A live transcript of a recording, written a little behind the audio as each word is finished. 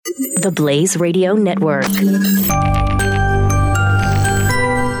The Blaze Radio Network.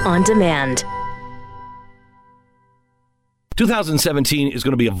 On demand. 2017 is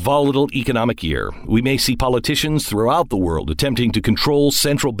going to be a volatile economic year. We may see politicians throughout the world attempting to control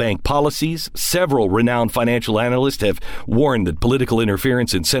central bank policies. Several renowned financial analysts have warned that political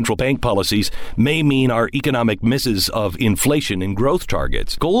interference in central bank policies may mean our economic misses of inflation and growth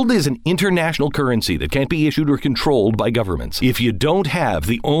targets. Gold is an international currency that can't be issued or controlled by governments. If you don't have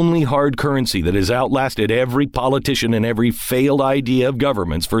the only hard currency that has outlasted every politician and every failed idea of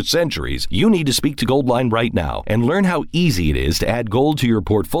governments for centuries, you need to speak to Goldline right now and learn how easy it is to add gold to your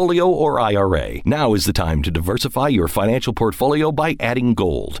portfolio or IRA. Now is the time to diversify your financial portfolio by adding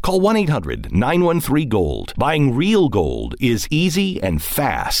gold. Call 1-800-913-GOLD. Buying real gold is easy and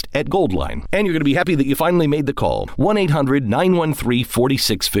fast at Goldline. And you're going to be happy that you finally made the call.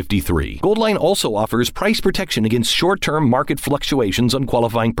 1-800-913-4653. Goldline also offers price protection against short-term market fluctuations on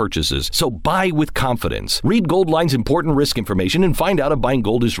qualifying purchases. So buy with confidence. Read Goldline's important risk information and find out if buying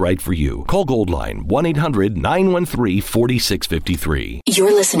gold is right for you. Call Goldline 1-800-913-4653.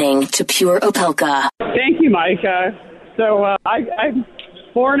 You're listening to Pure Opelka. Thank you, Mike. I'm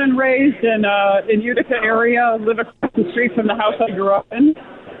born and raised in Utica area, live across the street from the house I grew up in.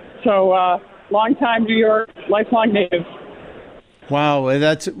 So long-time New York, lifelong native. Wow,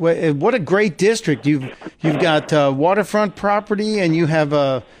 that's what a great district. You've got waterfront property, and you have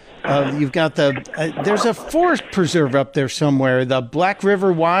you've got there's a forest preserve up there somewhere, the Black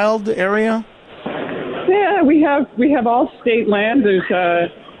River Wild area. Yeah, we have all state land.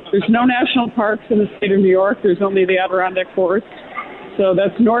 There's no national parks in the state of New York. There's only the Adirondack Forest. So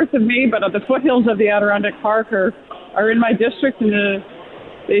that's north of me, but the foothills of the Adirondack Park are in my district, and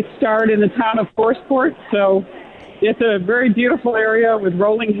they start in the town of Forestport. So it's a very beautiful area with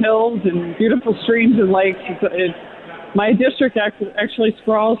rolling hills and beautiful streams and lakes. My district actually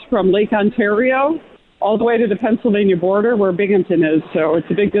sprawls from Lake Ontario all the way to the Pennsylvania border where Binghamton is. So it's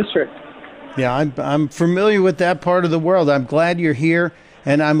a big district. Yeah, I'm familiar with that part of the world. I'm glad you're here,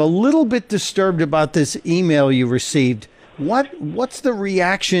 and I'm a little bit disturbed about this email you received. What's the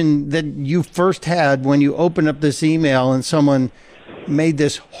reaction that you first had when you opened up this email and someone made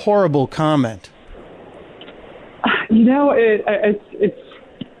this horrible comment? You know, it's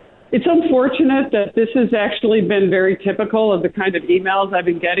unfortunate that this has actually been very typical of the kind of emails I've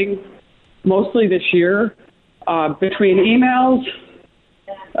been getting mostly this year, between emails,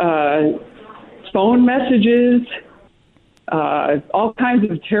 phone messages, all kinds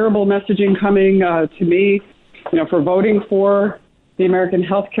of terrible messaging coming to me, for voting for the American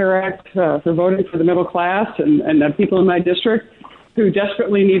Health Care Act, for voting for the middle class and the people in my district who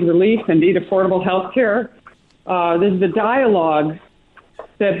desperately need relief and need affordable health care. The dialogue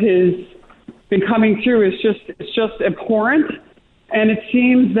that has been coming through is just abhorrent, and it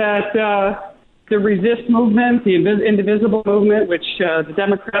seems that the resist movement, the indivisible movement, which the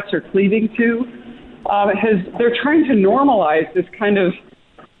Democrats are cleaving to, they're trying to normalize this kind of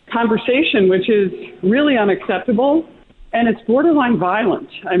conversation, which is really unacceptable, and it's borderline violent.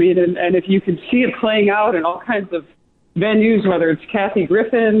 I mean, and if you can see it playing out in all kinds of venues, whether it's Kathy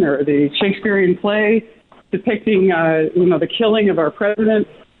Griffin or the Shakespearean play depicting, the killing of our president.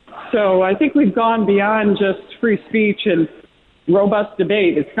 So I think we've gone beyond just free speech and robust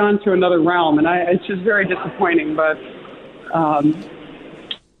debate. It's gone to another realm, and it's just very disappointing. But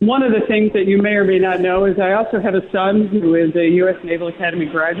one of the things that you may or may not know is I also have a son who is a U.S. Naval Academy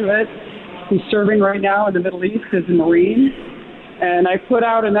graduate who's serving right now in the Middle East as a Marine. And I put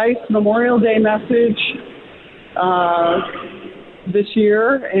out a nice Memorial Day message this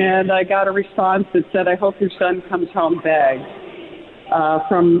year, and I got a response that said, "I hope your son comes home bagged,"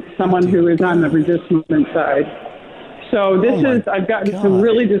 from someone who is on the resist movement side. So I've gotten some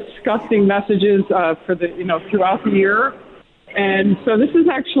really disgusting messages throughout the year. And so this is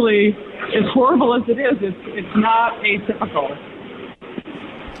actually, as horrible as it is, it's not atypical.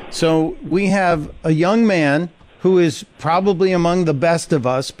 So we have a young man who is probably among the best of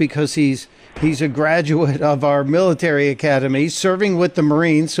us because he's a graduate of our military academy, serving with the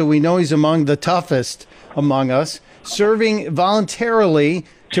Marines, so we know he's among the toughest among us, serving voluntarily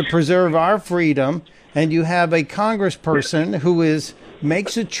to preserve our freedom. And you have a congressperson who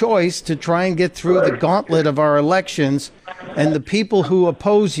makes a choice to try and get through the gauntlet of our elections, and the people who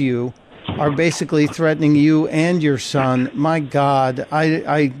oppose you are basically threatening you and your son. My God,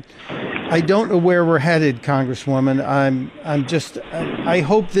 I don't know where we're headed, Congresswoman. I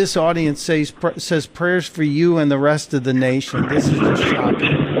hope this audience says prayers for you and the rest of the nation. This is just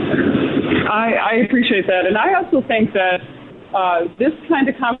shocking. I appreciate that, and I also think that this kind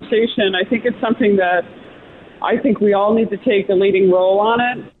of conversation, I think it's something that I think we all need to take a leading role on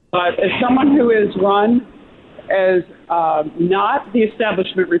it. But as someone who is run as not the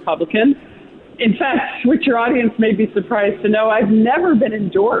establishment Republican, in fact, which your audience may be surprised to know, I've never been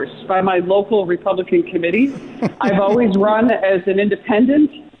endorsed by my local Republican committee. I've always run as an independent,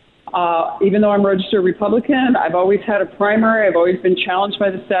 even though I'm a registered Republican. I've always had a primary. I've always been challenged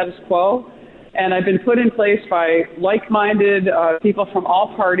by the status quo. And I've been put in place by like-minded people from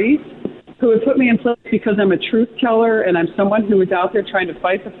all parties who have put me in place because I'm a truth teller and I'm someone who is out there trying to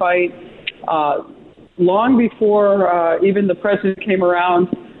fight the fight. Long before even the president came around,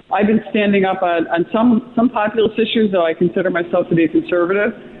 I've been standing up on some populist issues, though I consider myself to be a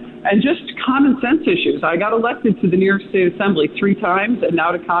conservative, and just common sense issues. I got elected to the New York State Assembly 3 times and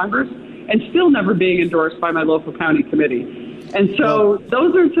now to Congress, and still never being endorsed by my local county committee. And so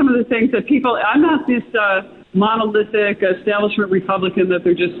those are some of the things that people, I'm not this monolithic establishment Republican that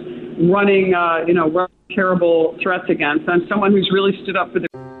they're just running, running terrible threats against. I'm someone who's really stood up for the.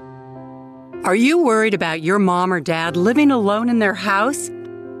 Are you worried about your mom or dad living alone in their house?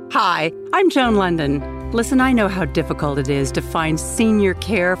 Hi, I'm Joan London. Listen, I know how difficult it is to find senior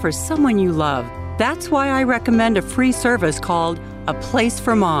care for someone you love. That's why I recommend a free service called A Place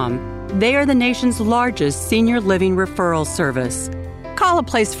for Mom. They are the nation's largest senior living referral service. Call A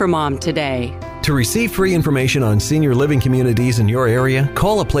Place for Mom today. To receive free information on senior living communities in your area,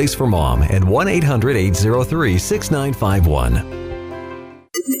 call A Place for Mom at 1-800-803-6951.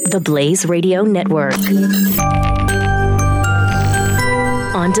 The Blaze Radio Network.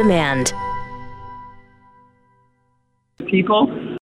 On demand. People